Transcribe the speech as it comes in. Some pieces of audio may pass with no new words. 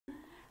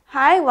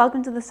Hi,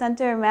 welcome to the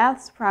Center of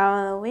Math's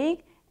Problem of the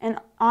Week. In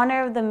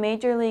honor of the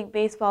Major League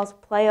Baseball's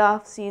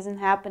playoff season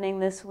happening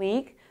this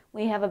week,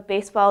 we have a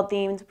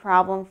baseball-themed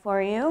problem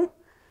for you.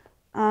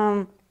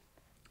 And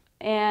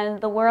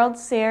the World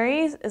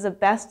Series is a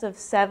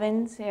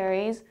best-of-7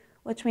 series,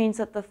 which means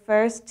that the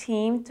first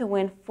team to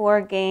win 4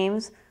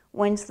 games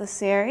wins the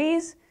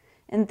series.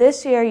 And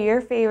this year, your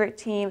favorite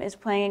team is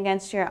playing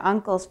against your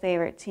uncle's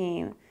favorite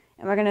team.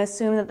 And we're going to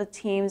assume that the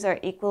teams are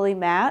equally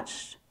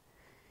matched.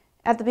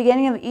 At the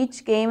beginning of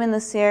each game in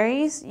the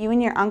series, you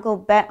and your uncle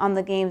bet on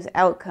the game's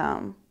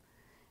outcome.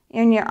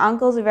 And your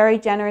uncle's a very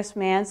generous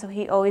man, so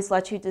he always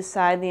lets you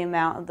decide the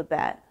amount of the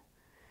bet.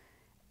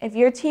 If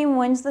your team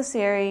wins the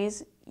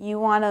series, you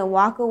want to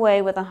walk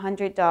away with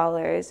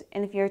 $100,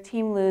 and if your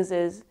team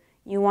loses,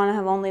 you want to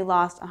have only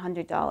lost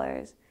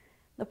 $100.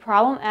 The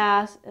problem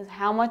asked is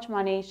how much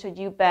money should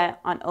you bet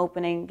on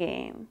opening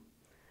game?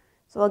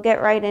 So we'll get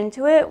right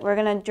into it. We're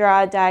going to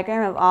draw a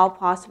diagram of all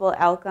possible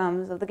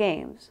outcomes of the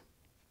games.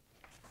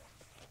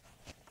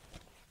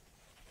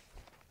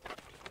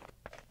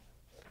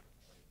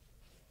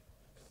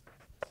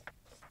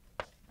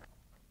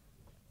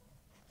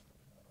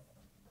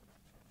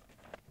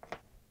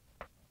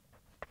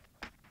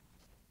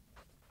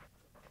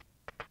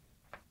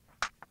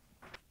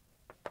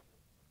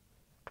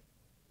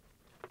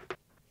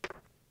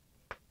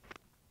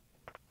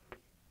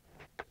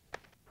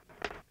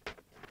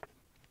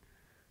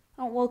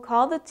 We'll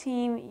call the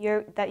team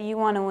that you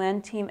want to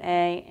win Team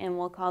A, and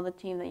we'll call the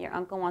team that your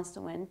uncle wants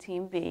to win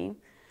Team B.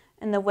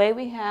 And the way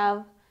we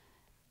have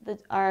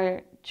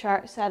our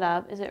chart set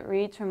up is it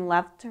reads from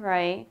left to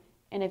right,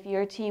 and if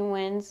your team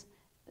wins,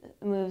 it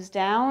moves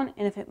down,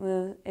 and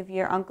if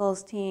your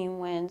uncle's team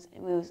wins,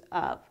 it moves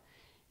up.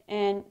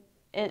 And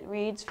it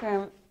reads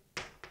from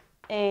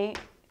A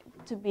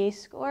to B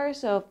score,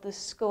 so if the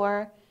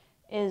score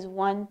is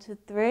 1 to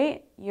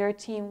 3, your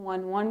team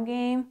won 1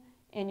 game,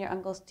 and your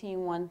uncle's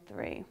team won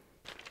 3.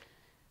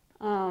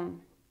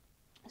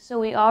 So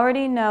we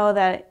already know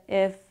that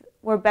if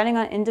we're betting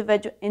on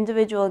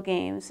individual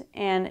games,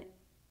 and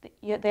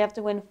they have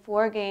to win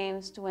 4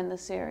 games to win the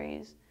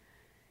series.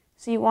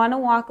 So you want to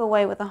walk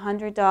away with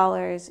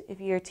 $100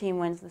 if your team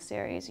wins the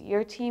series.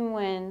 Your team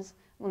wins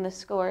when the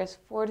score is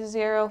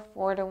 4-0,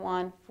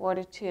 4-1,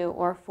 4-2,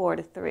 or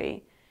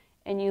 4-3.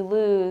 And you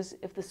lose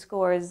if the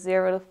score is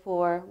 0-4,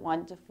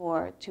 1-4,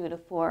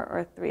 2-4,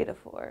 or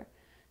 3-4.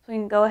 So we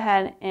can go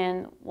ahead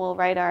and we'll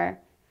write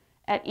at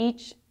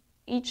each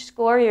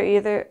score, you're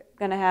either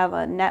going to have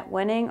a net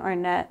winning or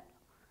net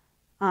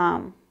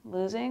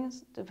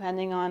losings,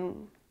 depending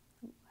on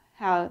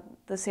how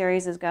the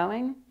series is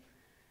going.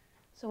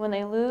 So when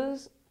they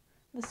lose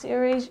the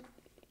series,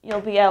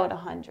 you'll be out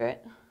 100.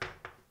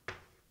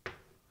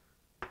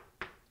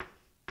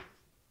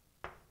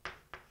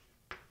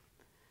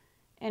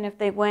 And if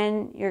they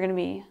win, you're going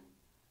to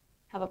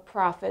have a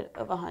profit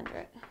of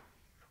 100.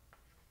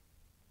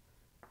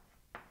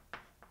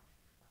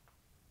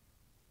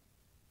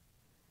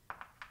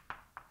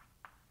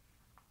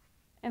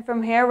 And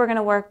from here, we're going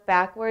to work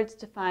backwards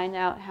to find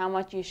out how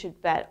much you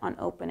should bet on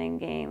opening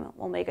game.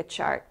 We'll make a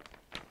chart.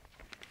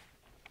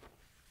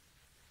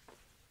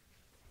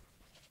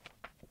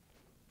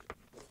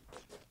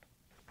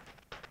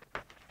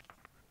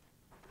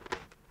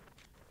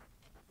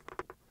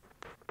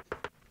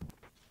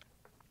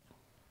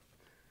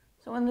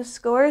 So when the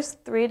score is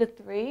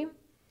 3-3,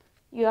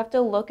 you have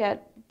to look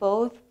at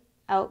both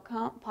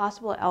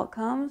possible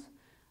outcomes.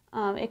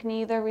 It can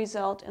either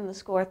result in the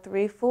score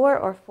 3-4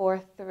 or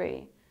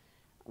 4-3.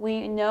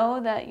 We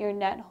know that your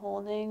net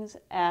holdings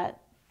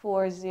at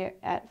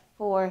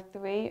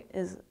 4-3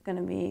 is going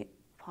to be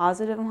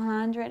positive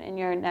 100, and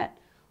your net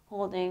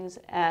holdings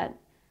at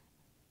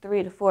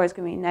 3-4 is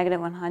going to be negative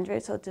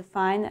 100. So to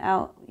find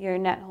out your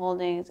net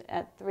holdings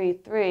at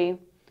 3-3,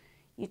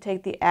 you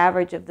take the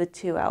average of the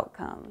 2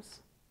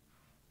 outcomes,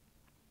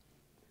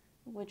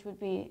 which would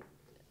be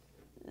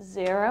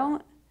 0.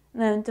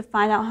 And then to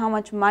find out how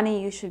much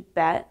money you should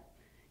bet,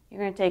 you're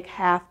going to take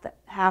half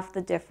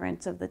the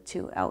difference of the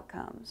 2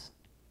 outcomes.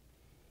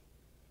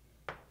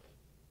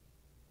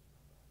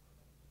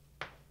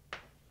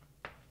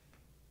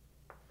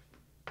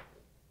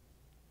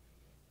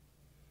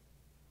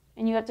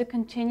 And you have to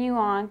continue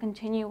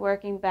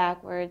working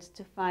backwards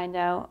to find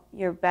out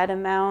your bet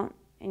amount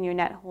and your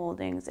net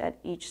holdings at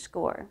each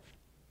score.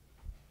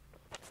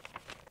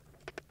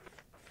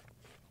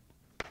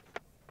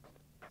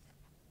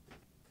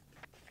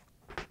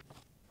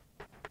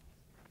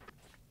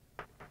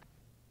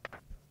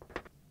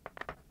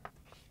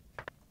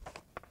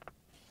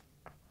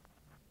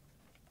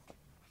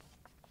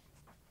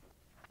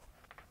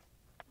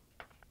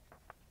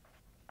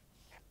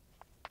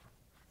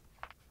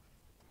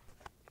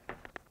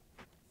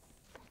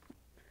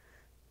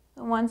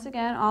 Once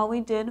again, all we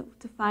did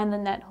to find the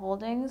net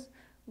holdings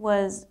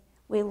was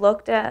we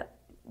looked at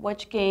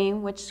which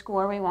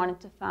score we wanted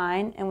to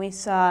find, and we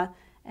saw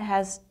it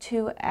has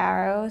 2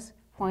 arrows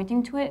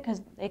pointing to it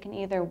because they can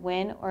either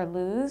win or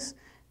lose.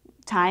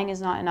 Tying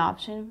is not an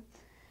option.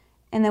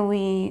 and then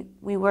we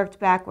worked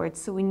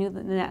backwards. So we knew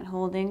the net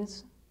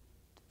holdings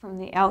from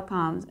the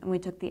outcomes, and we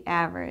took the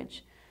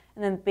average.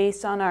 And then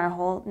based on our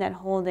whole net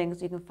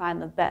holdings, you can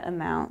find the bet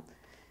amount.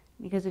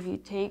 Because if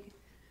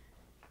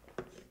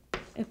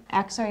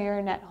X are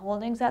your net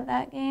holdings at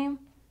that game,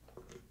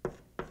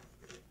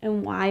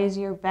 and Y is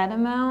your bet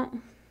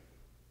amount,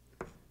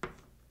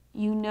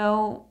 you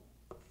know,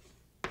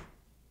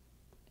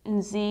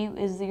 and Z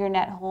is your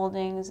net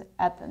holdings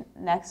at the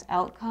next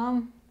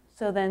outcome.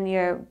 So then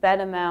your bet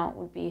amount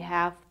would be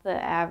half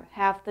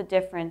the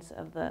difference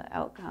of the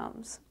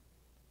outcomes.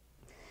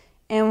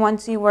 And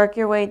once you work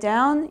your way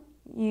down,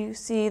 you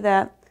see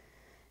that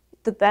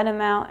the bet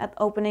amount at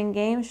the opening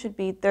game should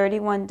be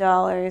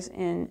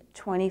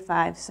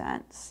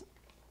 $31.25.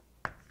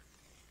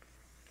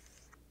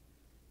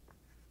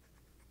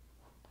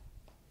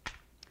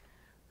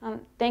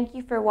 Thank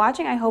you for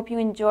watching. I hope you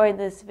enjoyed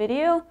this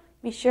video.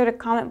 Be sure to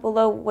comment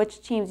below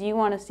which teams you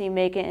want to see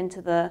make it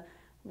into the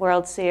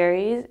World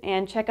Series,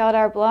 and check out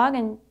our blog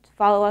and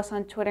follow us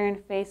on Twitter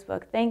and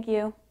Facebook. Thank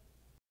you.